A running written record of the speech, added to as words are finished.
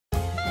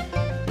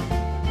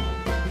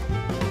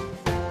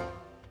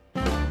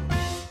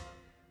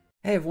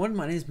Hey everyone,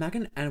 my name is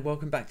Magan and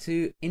welcome back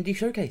to Indie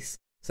Showcase.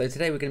 So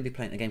today we're going to be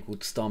playing a game called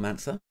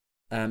Starmancer.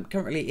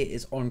 Currently it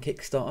is on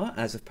Kickstarter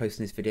as of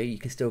posting this video. You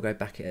can still go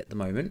back at the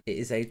moment. It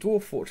is a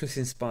Dwarf Fortress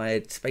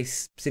inspired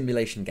space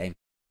simulation game.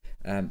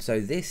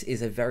 So this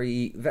is a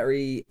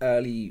very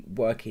early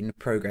work in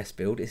progress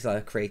build. It's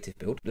a creative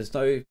build. There's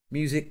no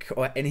music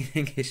or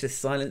anything, it's just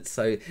silence.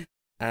 So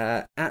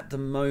at the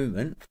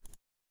moment,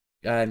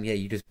 yeah,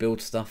 you just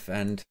build stuff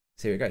and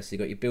so here it goes. So you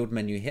got your build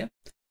menu here.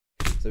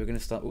 So we're going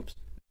to start, oops.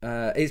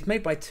 It's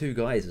made by two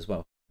guys as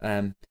well.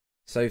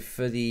 So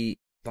for the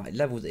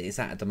levels it's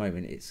at the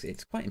moment,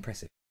 it's quite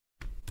impressive.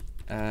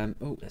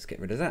 Oh, let's get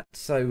rid of that.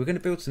 So we're going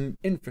to build some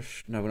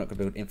infrastructure. No, we're not going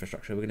to build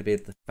infrastructure. We're going to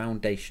build the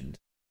foundations.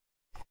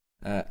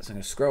 So I'm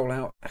going to scroll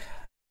out.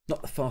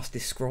 Not the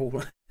fastest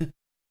scroll.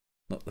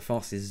 Not the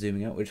fastest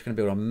zooming out. We're just going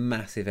to build a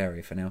massive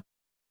area for now.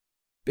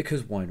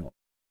 Because why not?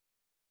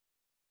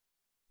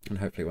 And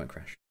hopefully it won't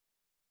crash.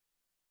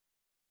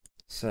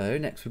 So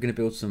next we're going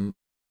to build some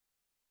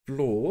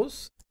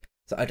floors.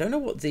 So I don't know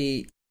what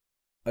the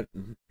I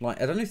don't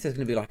know if there's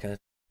going to be like a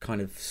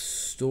kind of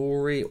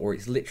story or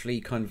it's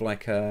literally kind of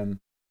like I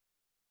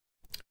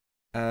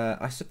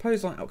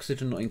suppose like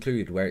oxygen not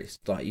included, where it's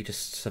like you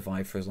just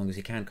survive for as long as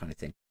you can kind of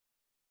thing.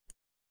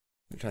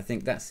 Which I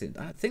think that's it.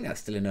 I think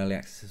that's still in early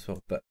access as well,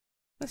 but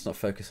let's not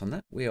focus on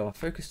that. We are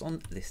focused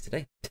on this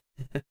today.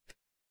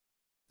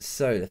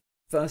 So the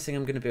first thing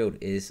I'm going to build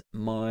is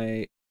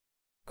my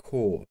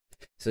core.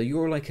 So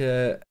you're like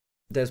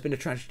there's been a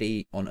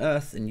tragedy on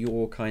Earth, and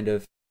you're kind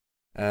of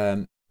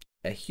a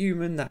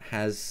human that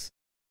has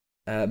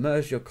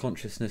merged your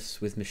consciousness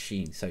with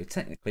machine. So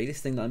technically, this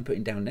thing that I'm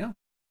putting down now,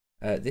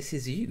 this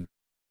is you.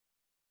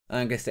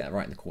 I'm going to stick that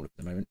right in the corner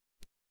for the moment.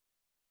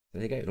 So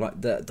there you go.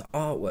 Like the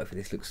artwork for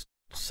this looks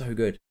so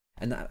good,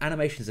 and the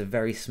animations are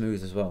very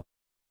smooth as well.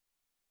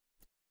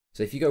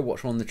 So if you go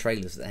watch one of the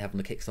trailers that they have on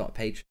the Kickstarter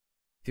page,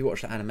 if you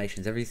watch the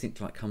animations, everything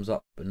like comes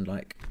up and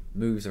like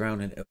moves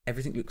around, and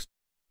everything looks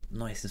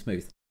nice and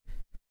smooth.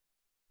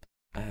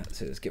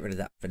 So let's get rid of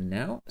that for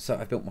now. So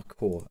I've built my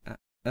core.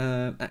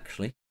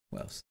 Actually,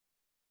 what else?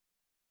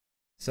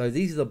 So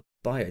these are the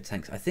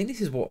biotanks. I think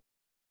this is what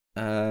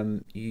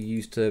you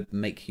use to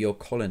make your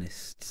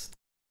colonists.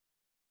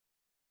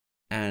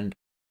 And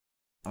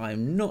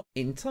I'm not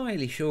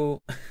entirely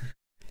sure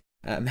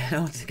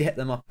how to get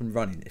them up and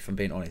running, if I'm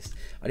being honest.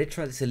 I did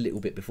try this a little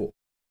bit before.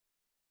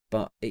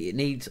 But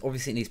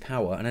obviously it needs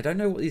power. And I don't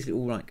know what these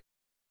little like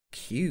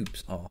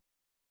cubes are.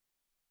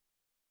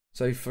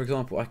 So for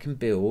example, I can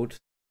build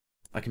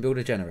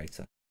a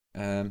generator.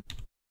 Okay,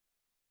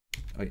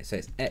 so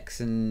it's X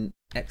and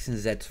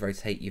Z to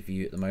rotate your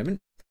view at the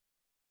moment.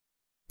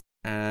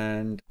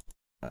 And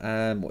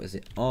what is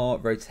it? R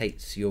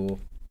rotates your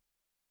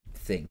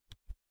thing.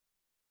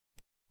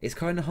 It's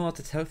kind of hard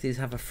to tell if these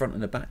have a front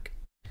and a back.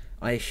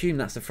 I assume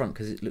that's the front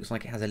because it looks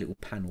like it has a little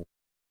panel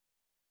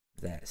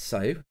there.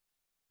 So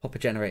pop a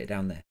generator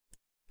down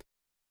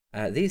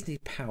there. These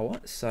need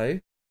power, so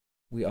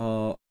we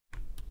are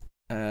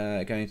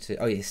going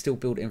to still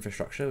build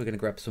infrastructure. We're going to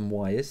grab some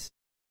wires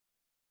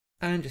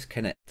and just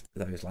connect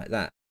those like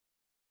that.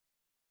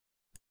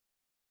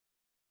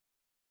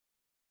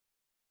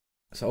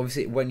 So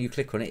obviously when you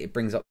click on it, it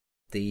brings up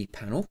the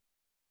panel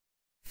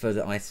for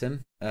the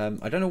item.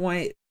 I don't know why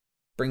it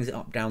brings it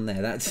up down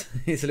there. That's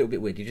it's a little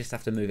bit weird. You just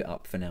have to move it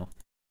up for now.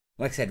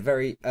 Like I said,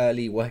 very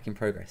early work in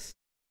progress.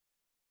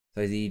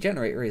 So the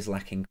generator is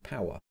lacking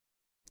power.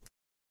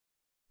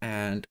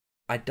 And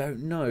I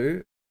don't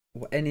know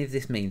what any of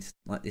this means,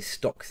 like this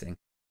stock thing.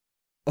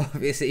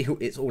 Obviously,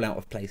 it's all out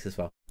of place as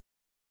well.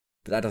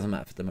 But that doesn't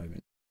matter for the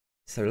moment.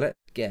 So let's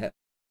get...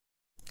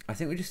 I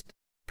think we just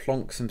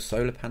plonk some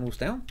solar panels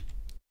down.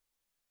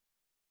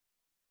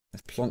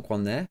 Let's plonk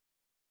one there.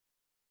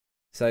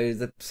 So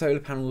the solar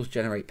panels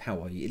generate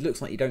power. It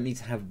looks like you don't need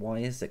to have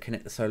wires that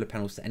connect the solar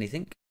panels to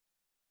anything.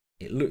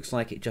 It looks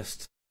like it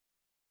just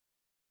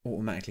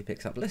automatically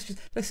picks up. Let's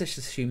just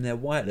assume they're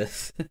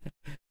wireless.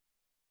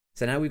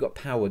 So now we've got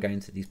power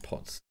going to these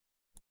pods.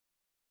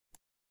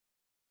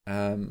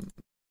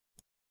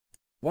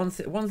 One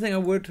thing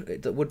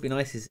that would be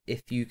nice is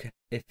if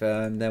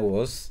there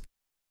was.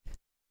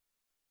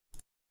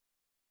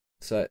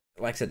 So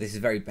like I said, this is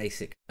very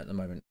basic at the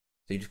moment.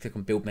 So you just click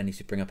on build menu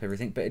to bring up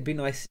everything. But it'd be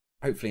nice,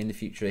 hopefully in the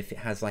future, if it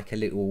has like a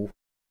little,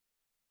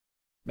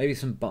 maybe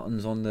some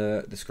buttons on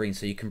the screen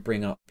so you can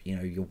bring up,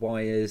 your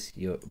wires,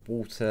 your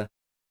water,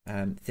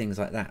 things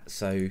like that.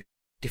 So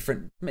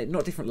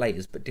not different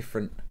layers, but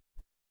different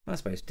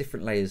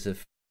layers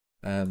of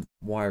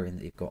wiring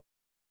that you've got.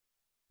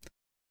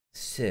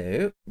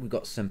 So we've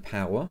got some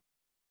power.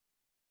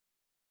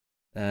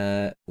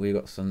 We've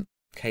got some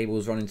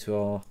cables running to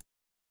our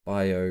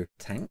bio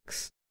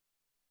tanks.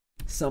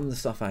 Some of the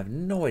stuff I have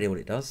no idea what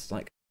it does,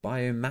 like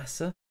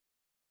biomassa.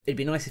 It'd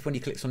be nice if when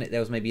you clicked on it there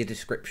was maybe a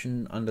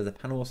description under the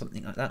panel or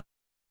something like that.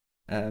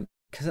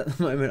 Because at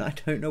the moment I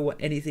don't know what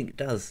anything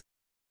does.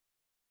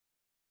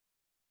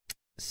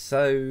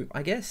 So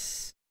I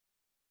guess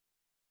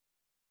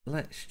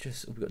we've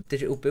got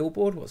digital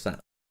billboard. What's that?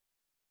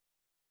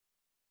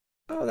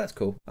 Oh, that's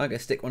cool. I'm gonna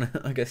stick one.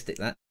 I'm gonna stick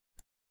that.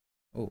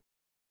 Oh,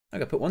 I'm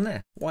gonna put one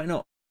there. Why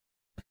not?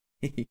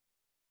 We've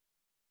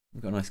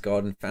got a nice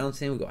garden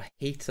fountain. We've got a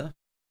heater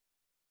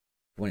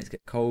when it's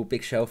get cold.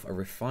 Big shelf. A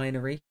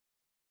refinery.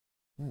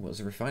 Ooh, what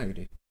does a refinery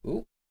do?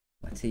 Oh,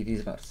 my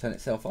TV's about to turn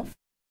itself off.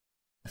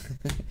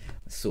 Let's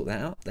sort that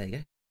out. There you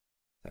go.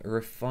 A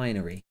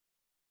refinery.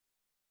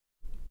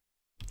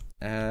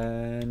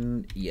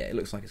 And yeah, it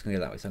looks like it's going to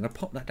go that way. So I'm going to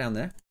pop that down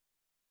there.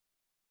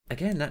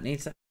 Again, that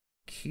needs that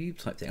cube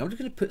type thing. I'm just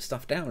going to put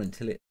stuff down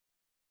until it,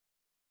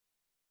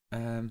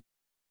 I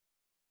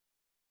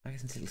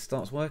guess until it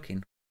starts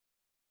working.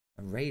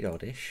 A radar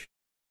dish.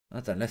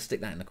 I don't know. Let's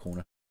stick that in the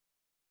corner.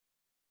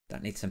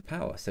 That needs some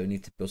power, so we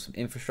need to build some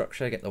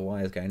infrastructure. Get the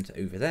wires going to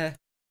over there.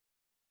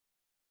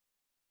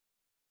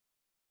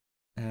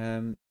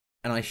 And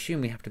I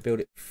assume we have to build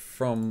it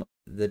from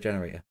the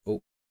generator.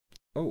 Oh.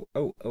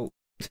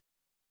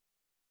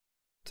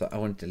 So I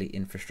want to delete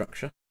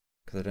infrastructure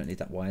because I don't need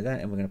that wire there,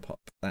 and we're going to pop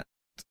that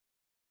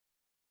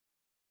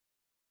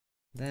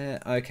there.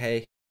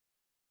 Okay.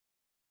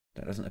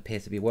 That doesn't appear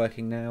to be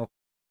working now.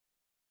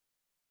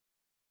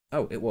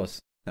 Oh, it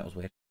was. That was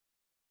weird.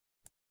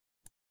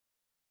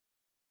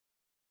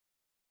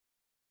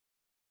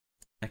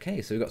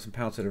 Okay, so we've got some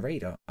power to the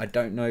radar. I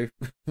don't know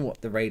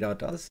what the radar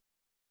does.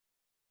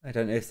 I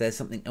don't know if there's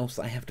something else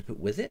that I have to put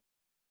with it.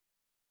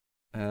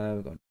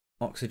 We've got an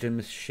oxygen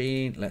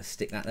machine. Let's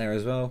stick that there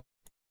as well.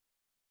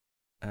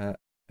 A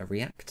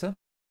reactor?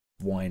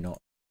 Why not?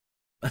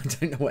 I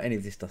don't know what any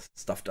of this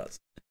stuff does.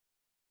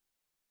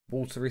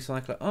 Water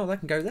recycler. Oh, that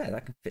can go there.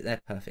 That can fit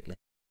there perfectly.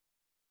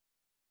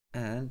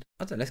 And,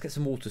 I don't know, let's get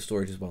some water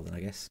storage as well then, I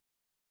guess.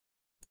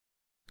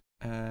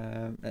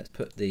 Let's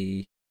put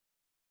the...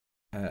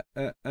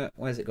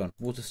 where's it gone?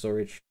 Water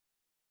storage.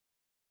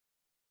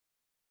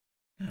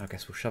 Oh, I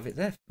guess we'll shove it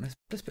there.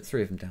 Let's put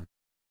 3 of them down.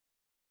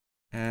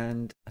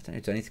 And, I don't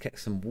know, do I need to get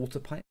some water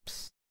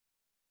pipes?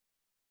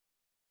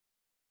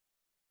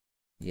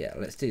 Yeah,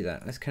 let's do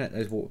that. Let's connect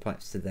those water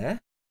pipes to there.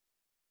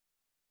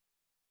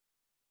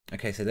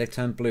 Okay, so they've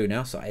turned blue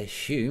now, so I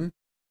assume...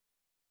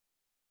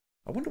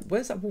 I wonder,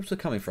 where's that water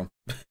coming from?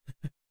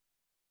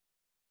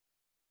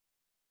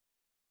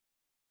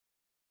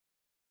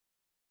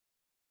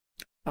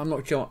 I'm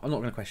not sure. I'm not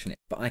going to question it,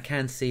 but I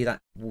can see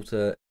that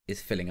water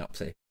is filling up,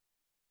 so I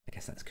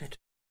guess that's good.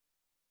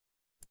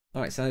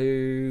 Alright,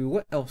 so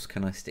what else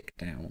can I stick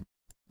down?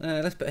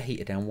 Let's put a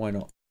heater down, why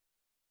not?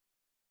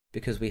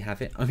 Because we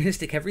have it. I'm going to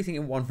stick everything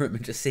in one room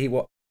and just see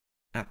what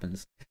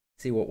happens.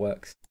 See what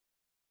works.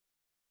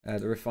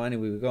 The refinery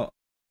we've got.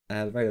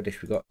 The radar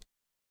dish we've got.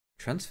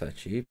 Transfer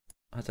tube.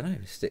 I don't know.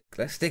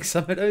 Let's stick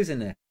some of those in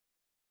there.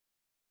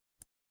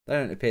 They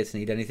don't appear to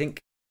need anything.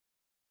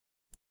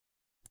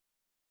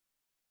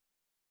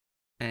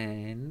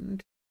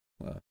 And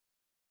well,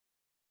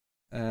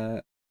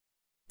 oh,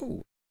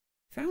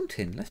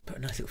 fountain. Let's put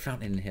a nice little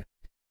fountain in here.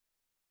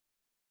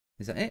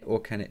 Is that it, or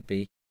can it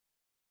be?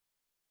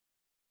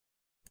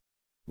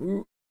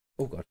 Ooh.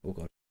 Oh god, oh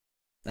god.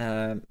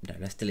 No,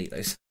 let's delete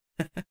those.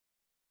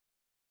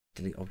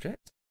 Delete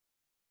object.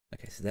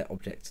 Okay, so they're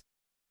objects.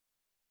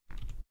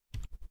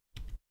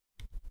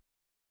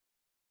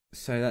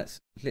 So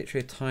that's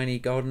literally a tiny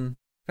garden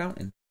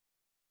fountain.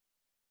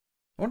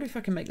 I wonder if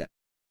I can make that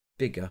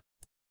bigger.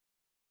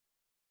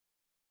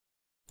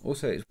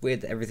 Also, it's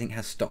weird that everything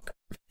has stock.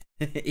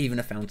 Even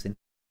a fountain.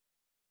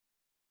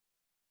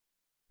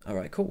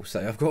 Alright, cool.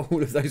 So I've got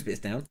all of those bits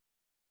down.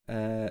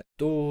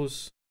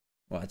 Doors.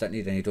 Well, I don't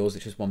need any doors.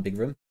 It's just one big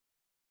room.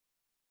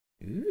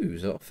 Ooh,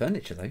 there's a lot of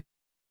furniture, though.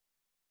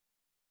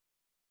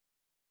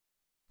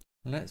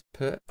 Let's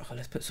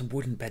put some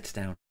wooden beds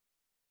down.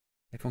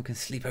 Everyone can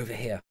sleep over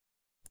here.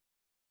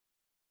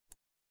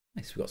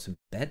 Nice, we've got some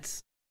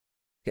beds.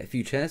 Get a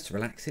few chairs to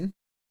relax in.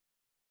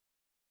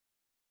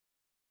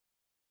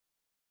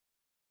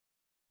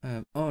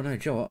 Oh no,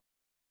 Joe, what?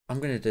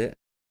 I'm going to do it.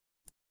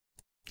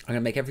 I'm going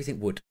to make everything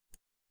wood.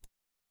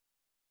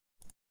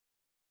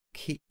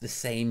 Keep the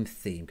same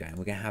theme going.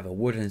 We're going to have a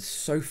wooden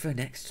sofa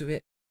next to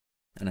it.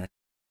 And a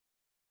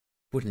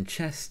wooden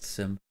chest,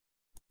 some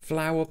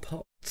flower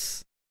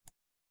pots.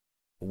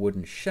 A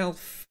wooden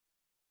shelf.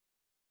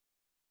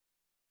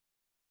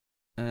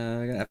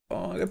 I'm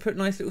gonna put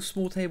nice little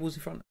small tables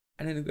in front,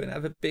 and then I'm gonna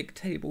have a big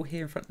table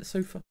here in front of the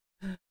sofa.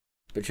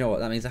 But you know what?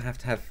 That means I have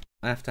to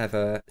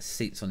have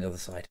seats on the other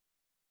side.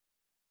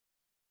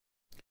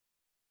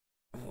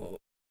 Oh.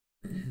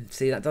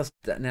 See, that does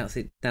that now.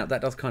 See, now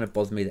that does kind of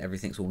bother me that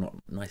everything's all not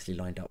nicely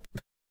lined up.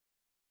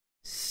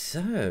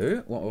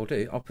 So what I'll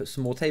do, I'll put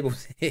some more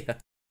tables here.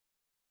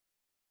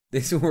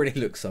 This already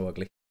looks so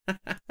ugly.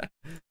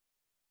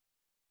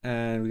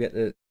 And we get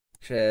the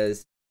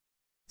chairs.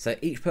 So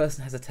each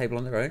person has a table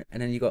on their own,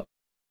 and then you've got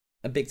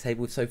a big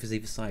table with sofas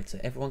either side, so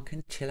everyone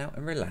can chill out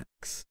and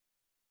relax.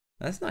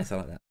 That's nice, I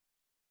like that.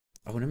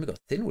 Oh, and then we've got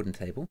a thin wooden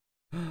table.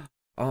 Oh,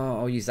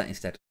 I'll use that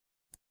instead.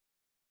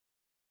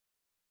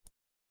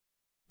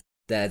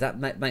 There,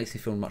 that makes me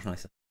feel much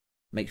nicer.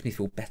 Makes me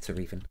feel better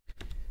even.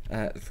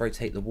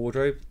 Rotate the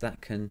wardrobe,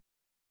 that can...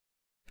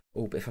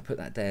 Oh, but if I put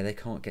that there, they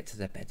can't get to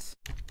their beds.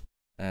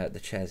 The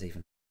chairs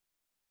even.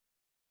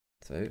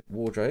 So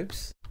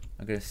wardrobes.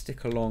 I'm going to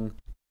stick along.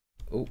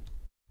 Oh,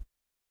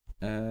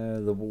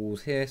 the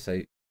walls here.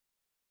 So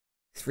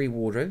 3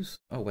 wardrobes.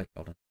 Oh wait,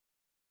 hold on.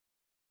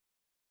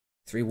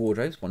 3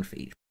 wardrobes, 1 for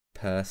each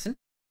person.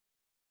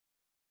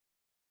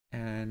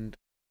 And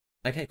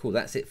okay, cool.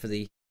 That's it for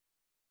the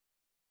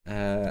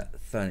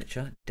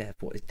furniture. Dev,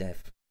 what is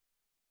dev?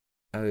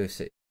 Oh,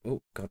 so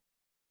oh god,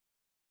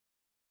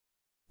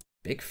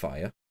 big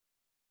fire.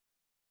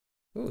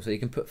 Oh, so you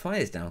can put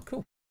fires down.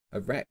 Cool. A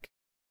wreck.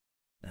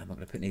 No, I'm not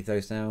going to put any of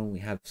those down. We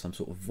have some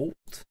sort of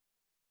vault.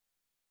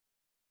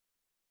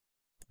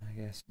 I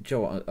guess.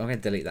 Joe, I'm going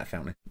to delete that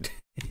fountain.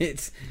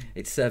 it's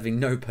serving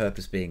no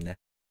purpose being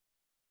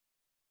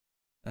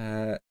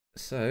there.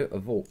 So a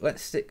vault.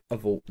 Let's stick a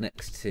vault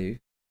next to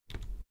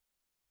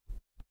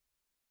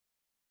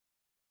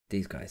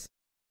these guys.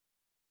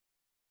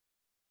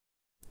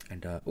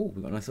 And oh,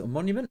 we've got a nice little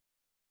monument.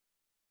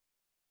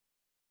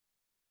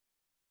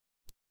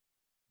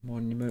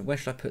 Monument. Where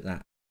should I put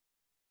that?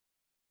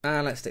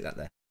 Let's stick that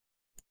there.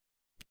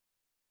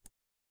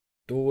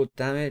 Door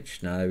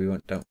damage? No, we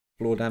don't.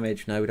 Floor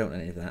damage? No, we don't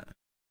want any of that.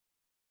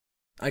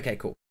 Okay,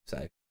 cool.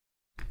 So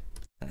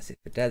that's it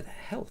for death.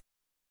 Health.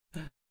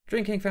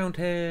 Drinking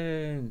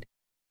fountain.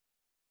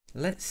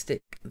 Let's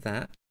stick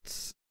that.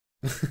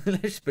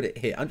 Let's just put it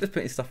here. I'm just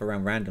putting stuff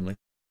around randomly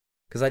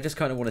because I just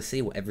kind of want to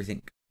see what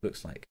everything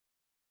looks like.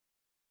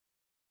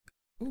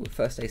 Ooh,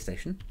 first aid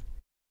station.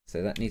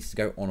 So that needs to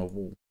go on a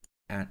wall.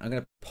 And I'm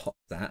going to pop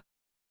that.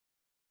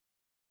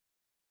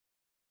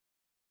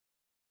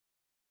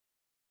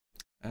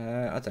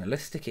 I don't know.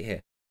 Let's stick it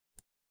here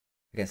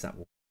against that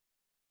wall.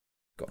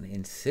 Got an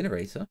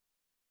incinerator.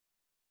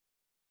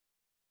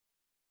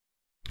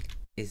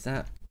 Is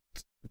that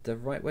the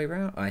right way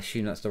round? I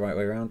assume that's the right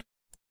way round.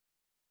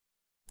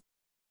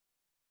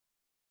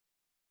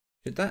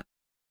 Should that?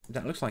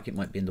 That looks like it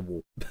might be in the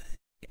wall.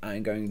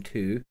 I'm going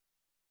to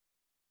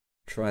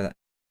try that.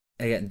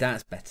 Again,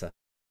 that's better.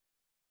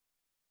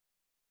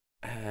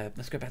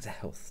 Let's go back to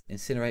health.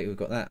 Incinerator, we've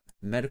got that.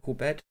 Medical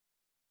bed.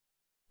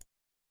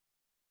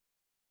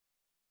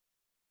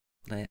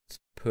 Let's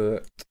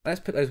put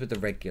those with the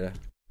regular,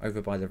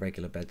 over by the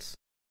regular beds.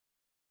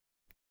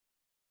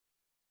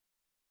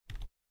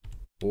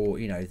 Or,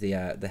 you know,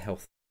 the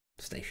health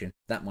station.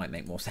 That might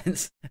make more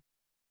sense.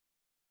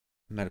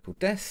 Medical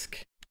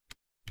desk.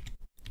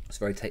 Let's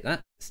rotate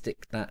that.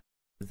 Stick that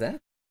there.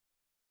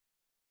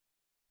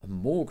 A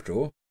morgue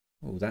drawer.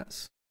 Oh,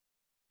 that's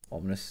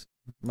ominous.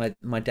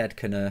 My dad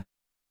can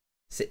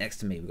sit next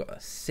to me. We've got a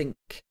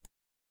sink.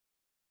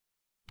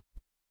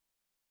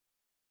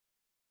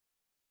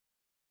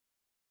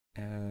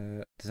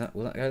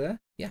 Will that go there?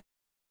 Yeah.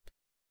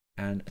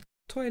 And a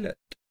toilet.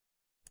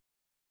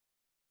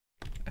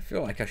 I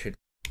feel like I should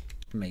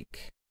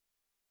make.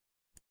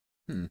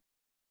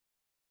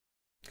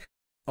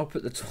 I'll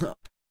put the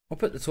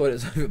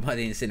toilets over by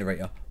the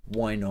incinerator.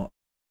 Why not?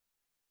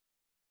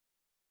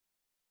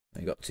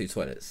 We got 2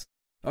 toilets.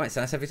 All right, so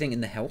that's everything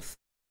in the health.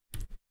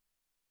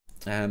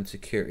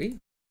 Security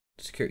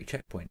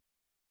checkpoint.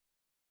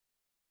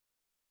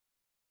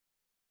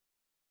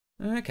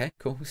 Okay,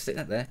 cool. We'll stick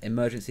that there.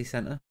 Emergency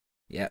center.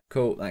 Yeah,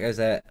 cool. That goes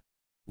there.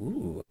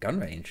 Ooh, gun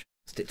range.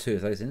 Stick 2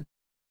 of those in.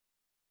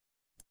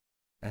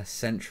 A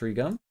sentry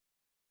gun.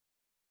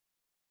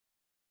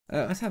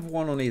 Let's have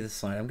 1 on either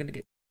side. I'm going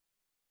to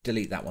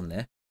delete that one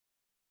there.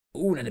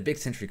 Ooh, and a big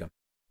sentry gun.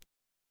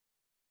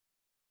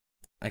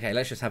 Okay,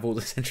 let's just have all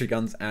the sentry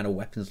guns and a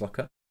weapons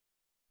locker.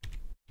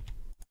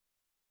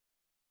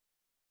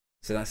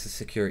 So that's the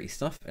security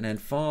stuff. And then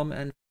farm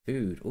and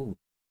food. Ooh,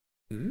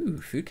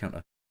 food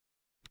counter.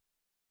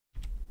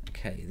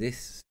 Okay,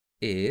 this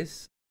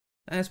is...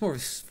 it's more of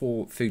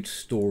a food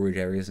storage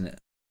area, isn't it?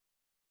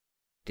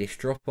 Dish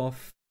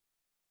drop-off.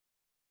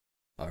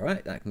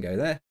 Alright, that can go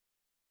there.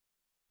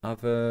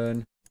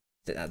 Oven.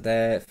 Stick that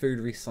there. Food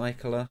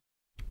recycler.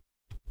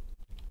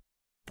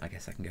 I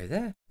guess that can go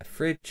there. A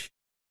fridge.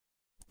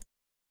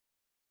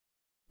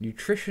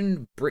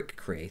 Nutrition brick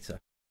creator.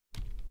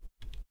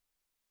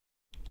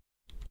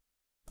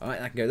 Alright,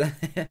 that can go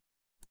there.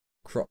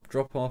 Crop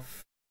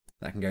drop-off.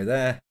 That can go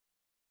there.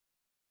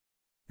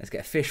 Let's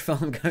get a fish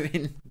farm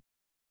going.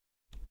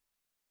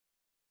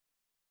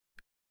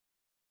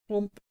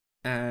 Plump.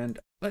 And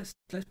let's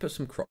put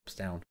some crops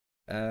down.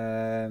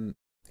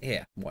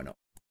 Here, why not?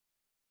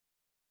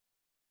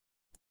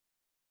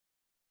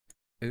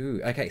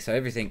 Ooh, okay, so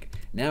everything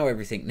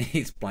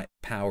needs like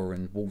power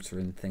and water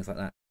and things like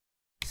that.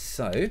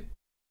 So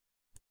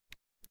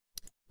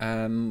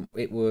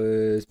it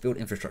was built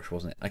infrastructure,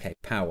 wasn't it? Okay,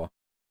 power.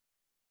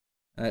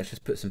 Let's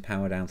just put some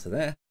power down to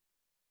there.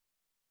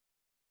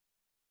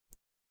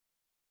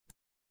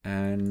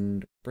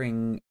 And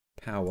bring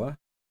power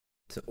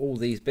to all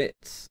these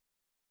bits.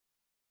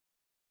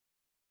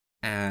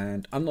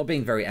 And I'm not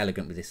being very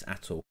elegant with this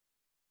at all.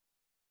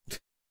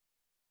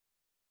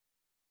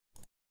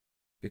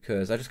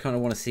 Because I just kind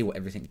of want to see what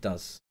everything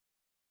does.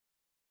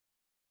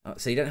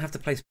 So you don't have to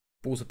place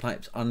water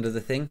pipes under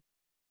the thing.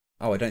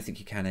 Oh, I don't think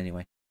you can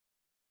anyway.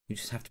 You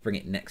just have to bring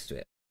it next to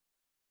it.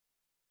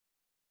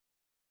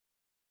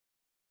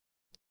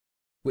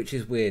 which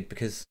is weird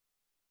because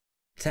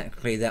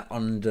technically they're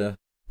under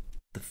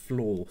the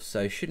floor,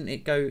 so shouldn't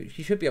it go?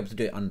 You should be able to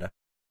do it under.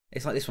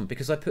 It's like this one,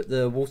 because I put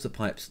the water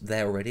pipes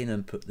there already and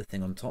then put the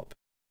thing on top.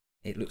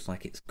 It looks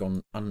like it's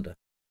gone under.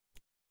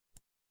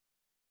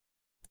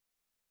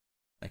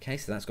 Okay,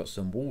 so that's got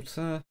some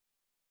water.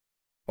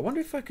 I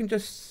wonder if I can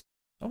just...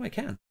 Oh, I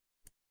can.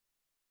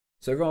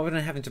 So rather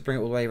than having to bring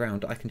it all the way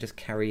around, I can just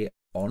carry it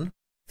on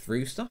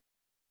through stuff.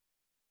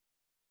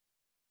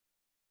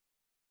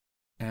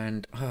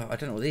 And I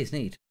don't know what these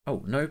need.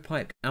 Oh, no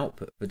pipe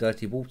output for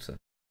dirty water.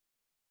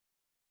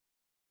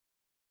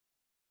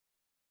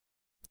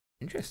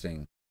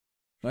 Interesting.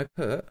 Can I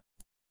put...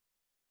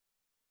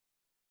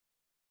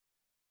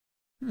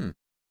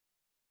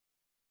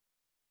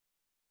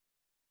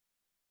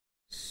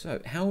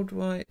 So, how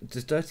do I...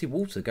 Does dirty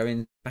water go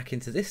in back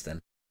into this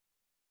then?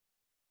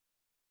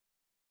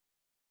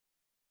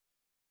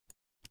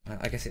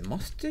 I guess it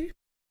must do.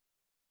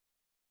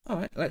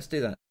 Alright, let's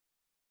do that.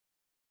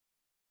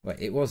 Wait,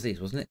 it was these,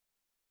 wasn't it?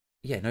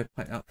 Yeah, no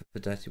pipe output for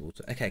dirty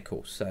water. Okay,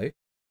 cool. So...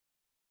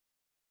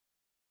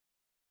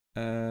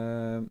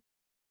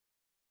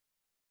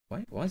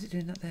 Wait, why is it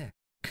doing that there?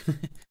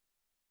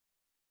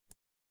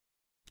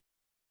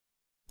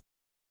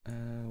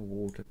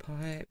 Water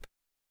pipe.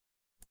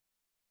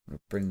 I'm gonna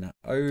bring that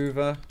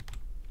over.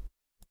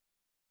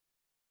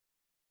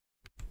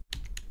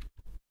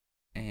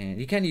 And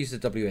you can use the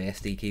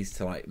WASD keys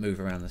to like move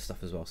around the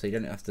stuff as well, so you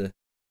don't have to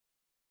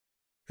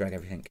drag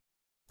everything,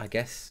 I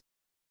guess.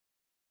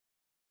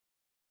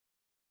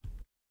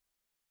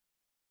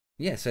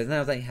 Yeah, so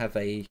now they have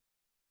a...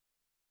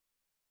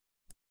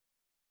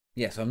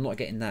 Yeah, so I'm not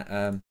getting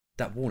that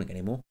that warning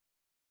anymore.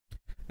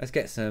 Let's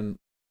get some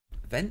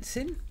vents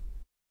in.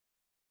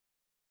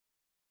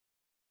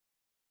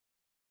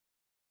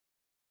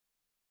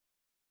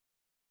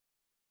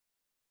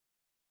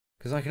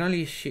 Because I can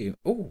only assume...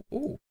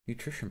 Oh,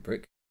 nutrition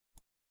brick.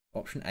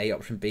 Option A,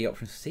 option B,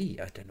 option C.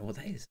 I don't know what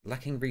that is.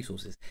 Lacking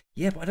resources.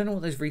 Yeah, but I don't know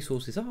what those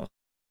resources are.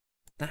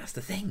 That's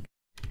the thing.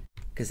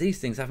 Because these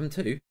things have them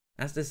too.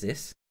 As does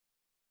this.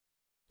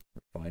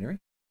 Refinery.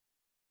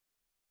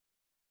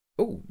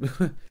 Oh.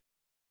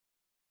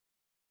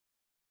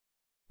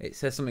 It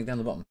says something down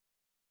the bottom.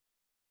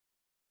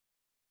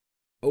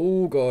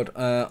 Oh god,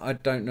 I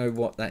don't know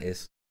what that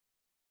is.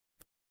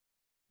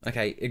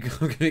 Okay, I'm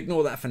going to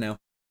ignore that for now.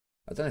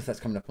 I don't know if that's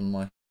coming up on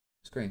my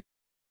screen.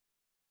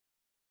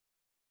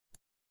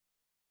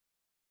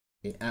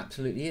 It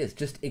absolutely is.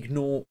 Just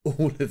ignore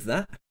all of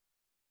that.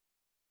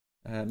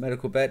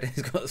 Medical bed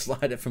has got a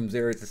slider from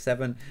 0 to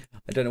 7.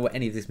 I don't know what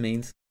any of this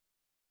means.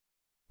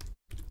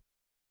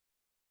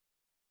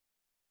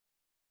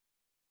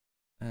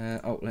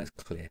 Oh, let's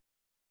clear.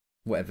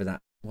 Whatever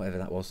that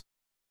was.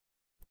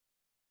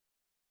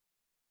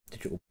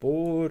 Digital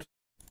board.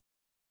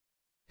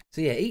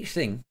 So yeah, each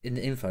thing in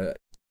the info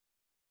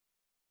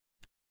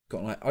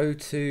got like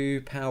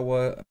O2,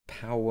 power,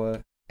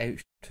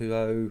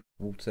 H2O,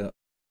 water,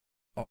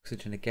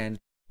 oxygen again.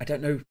 I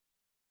don't know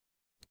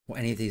what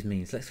any of these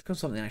means. Let's look on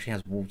something that actually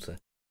has water.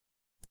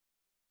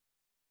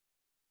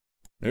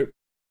 Nope.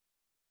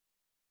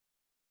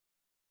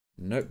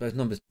 Nope, those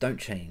numbers don't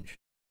change.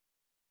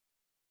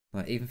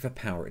 Like, even for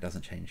power, it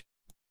doesn't change.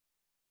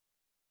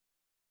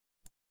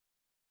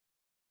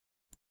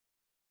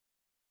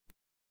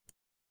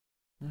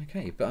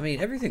 Okay, but I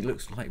mean, everything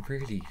looks like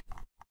really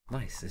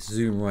nice. Let's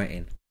zoom right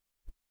in.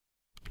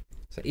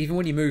 So even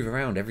when you move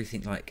around,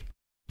 everything like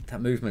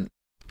that movement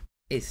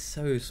is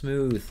so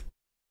smooth.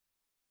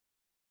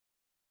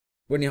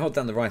 When you hold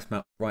down the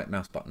right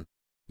mouse button,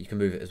 you can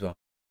move it as well.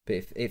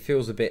 But it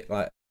feels a bit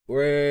like...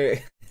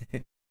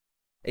 It'd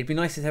be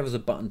nice if there was a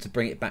button to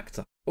bring it back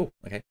to... Oh,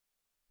 okay.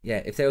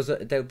 Yeah, if there was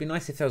a... It would be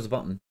nice if there was a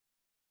button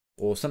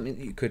or something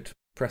that you could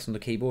press on the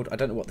keyboard. I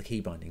don't know what the key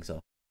bindings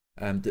are.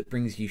 That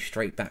brings you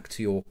straight back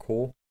to your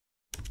core.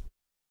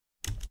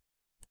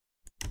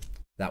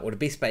 That would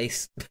be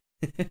space.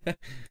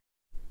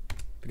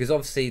 Because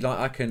obviously, like,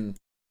 I can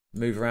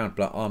move around,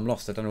 but I'm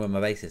lost. I don't know where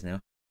my base is now.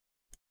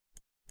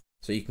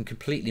 So you can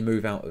completely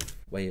move out of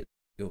where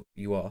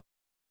you are.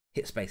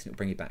 Hit space and it'll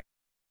bring you back.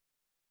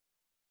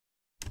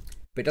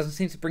 But it doesn't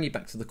seem to bring you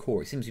back to the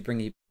core. It seems to bring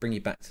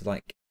you back to,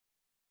 like,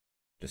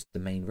 just the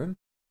main room.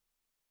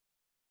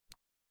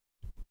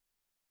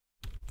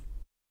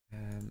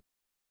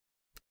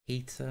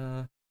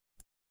 Heater.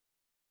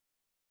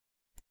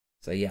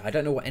 So yeah, I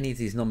don't know what any of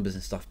these numbers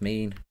and stuff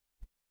mean.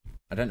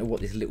 I don't know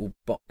what this little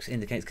box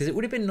indicates, because it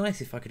would have been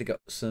nice if I could have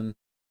got some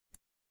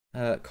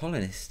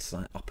colonists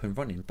like up and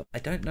running, but I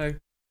don't know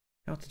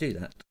how to do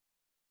that.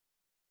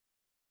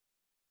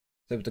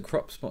 So with the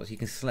crop spots, you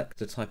can select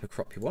the type of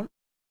crop you want.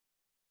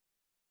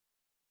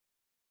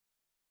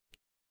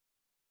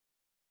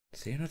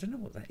 See, and I don't know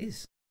what that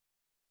is.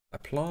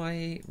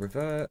 Apply,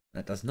 revert,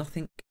 that does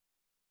nothing.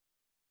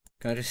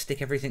 Can I just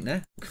stick everything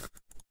there?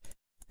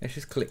 Let's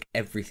just click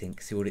everything,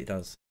 see what it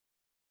does.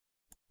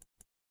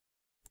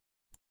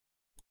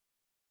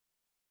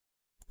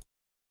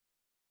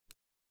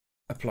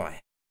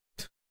 Apply.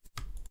 I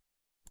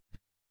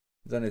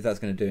don't know if that's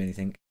going to do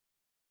anything.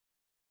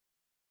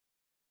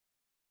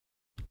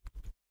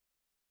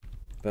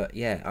 But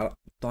yeah,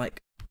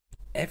 like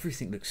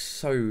everything looks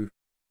so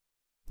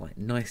like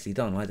nicely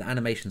done. Like the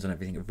animations on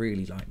everything are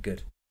really like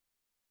good.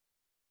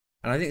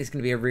 And I think it's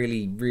going to be a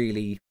really,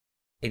 really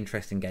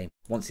interesting game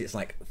once it's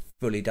like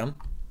fully done.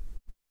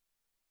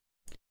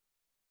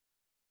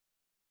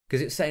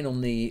 Because it's saying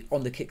on the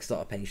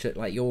Kickstarter page that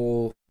like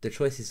the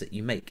choices that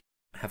you make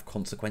have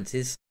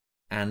consequences,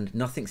 and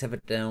nothing's ever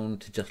down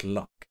to just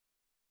luck.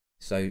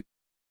 So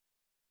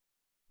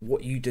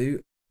what you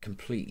do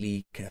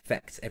completely can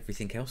affect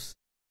everything else.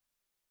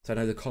 So I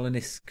know the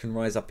colonists can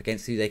rise up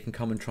against you. They can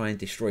come and try and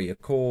destroy your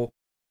core.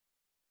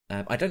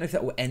 I don't know if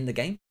that will end the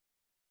game,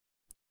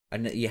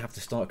 and that you have to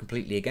start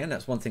completely again.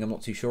 That's one thing I'm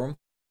not too sure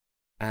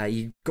on.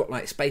 You've got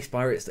like space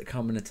pirates that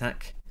come and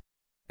attack.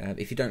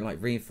 If you don't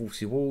like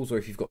reinforce your walls, or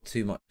if you've got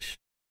too much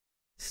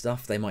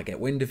stuff, they might get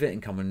wind of it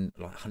and come and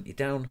like hunt you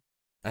down.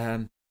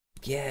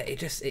 Yeah,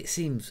 it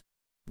seems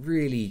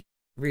really,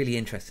 really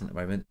interesting at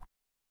the moment,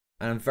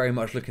 and I'm very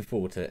much looking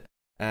forward to it.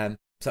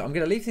 So I'm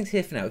going to leave things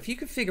here for now. If you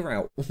can figure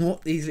out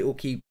what these little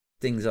key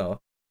things are,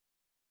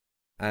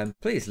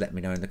 please let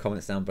me know in the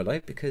comments down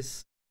below,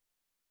 because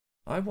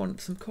I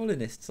want some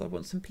colonists. I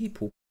want some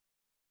people.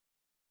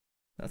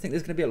 I think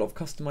there's going to be a lot of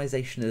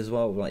customization as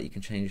well. Like you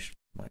can change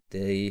like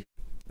the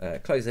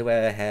clothes they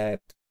wear, hair,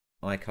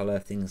 eye colour,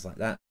 things like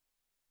that.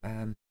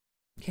 Yeah,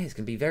 it's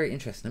going to be very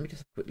interesting. Let me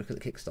just have a quick look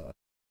at the Kickstarter.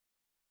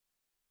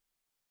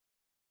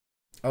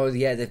 Oh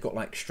yeah, they've got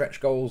like stretch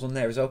goals on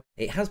there as well.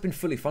 It has been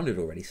fully funded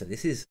already, so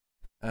this is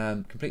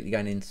completely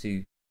going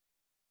into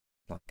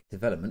like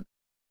development.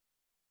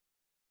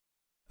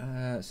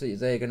 So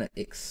they're going to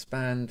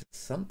expand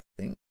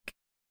something.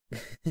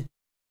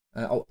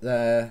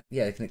 Yeah,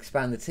 they can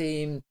expand the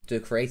team, do a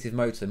creative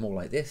mode, so more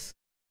like this.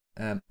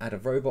 Add a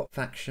robot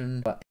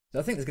faction, but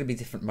I think there's going to be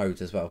different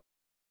modes as well.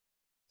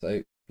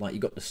 So like you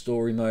got the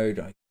story mode,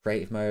 like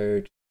creative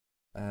mode.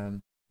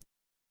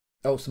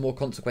 Oh, some more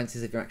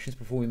consequences if your actions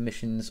performing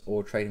missions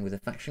or trading with a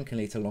faction can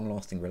lead to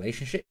long-lasting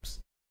relationships,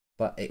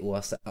 but it will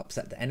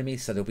upset the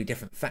enemies, so there'll be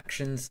different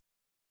factions.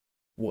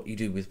 What you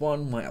do with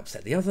one might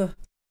upset the other.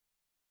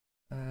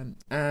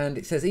 And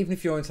it says even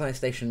if your entire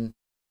station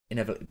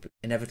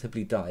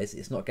inevitably dies,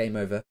 it's not game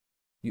over.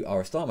 You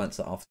are a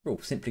Starmancer after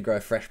all. Simply grow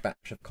a fresh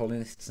batch of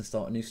colonists and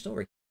start a new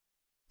story.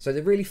 So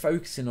they're really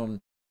focusing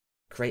on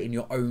creating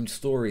your own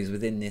stories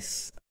within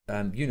this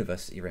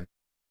universe that you're in.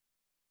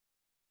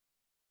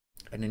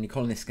 And then your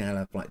colonists can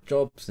have like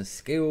jobs and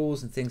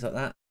skills and things like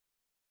that.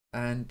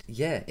 And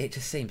yeah, it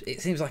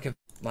seems like a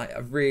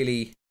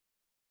really,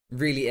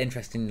 really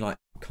interesting like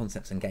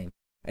concepts and game.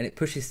 And it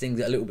pushes things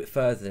a little bit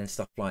further than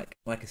stuff like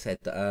I said,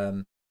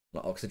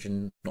 like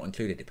oxygen not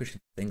included. It pushes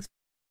things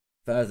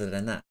further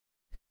than that.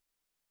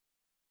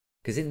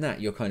 Because in that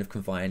you're kind of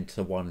confined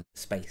to one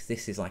space.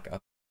 This is like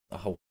a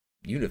whole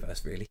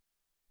universe really.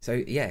 So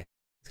yeah,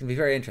 it's gonna be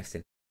very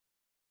interesting.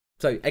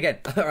 So again,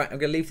 alright, I'm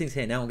gonna leave things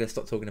here now. I'm gonna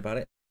stop talking about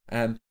it.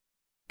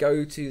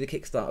 Go to the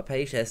Kickstarter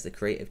page. There's the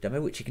creative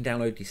demo, which you can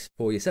download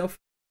for yourself.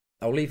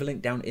 I'll leave a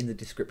link down in the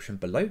description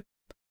below.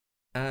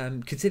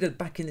 Consider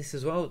backing this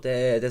as well.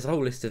 There's a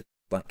whole list of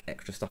like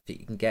extra stuff that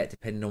you can get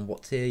depending on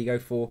what tier you go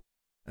for.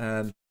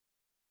 And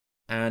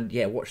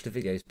yeah, watch the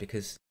videos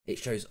because it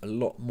shows a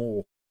lot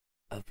more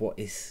of what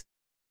is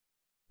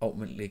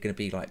ultimately going to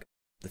be like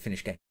the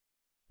finished game.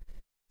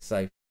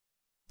 So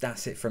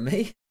that's it from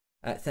me.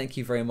 Thank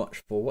you very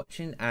much for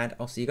watching, and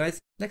I'll see you guys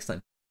next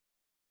time.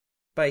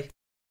 Bye.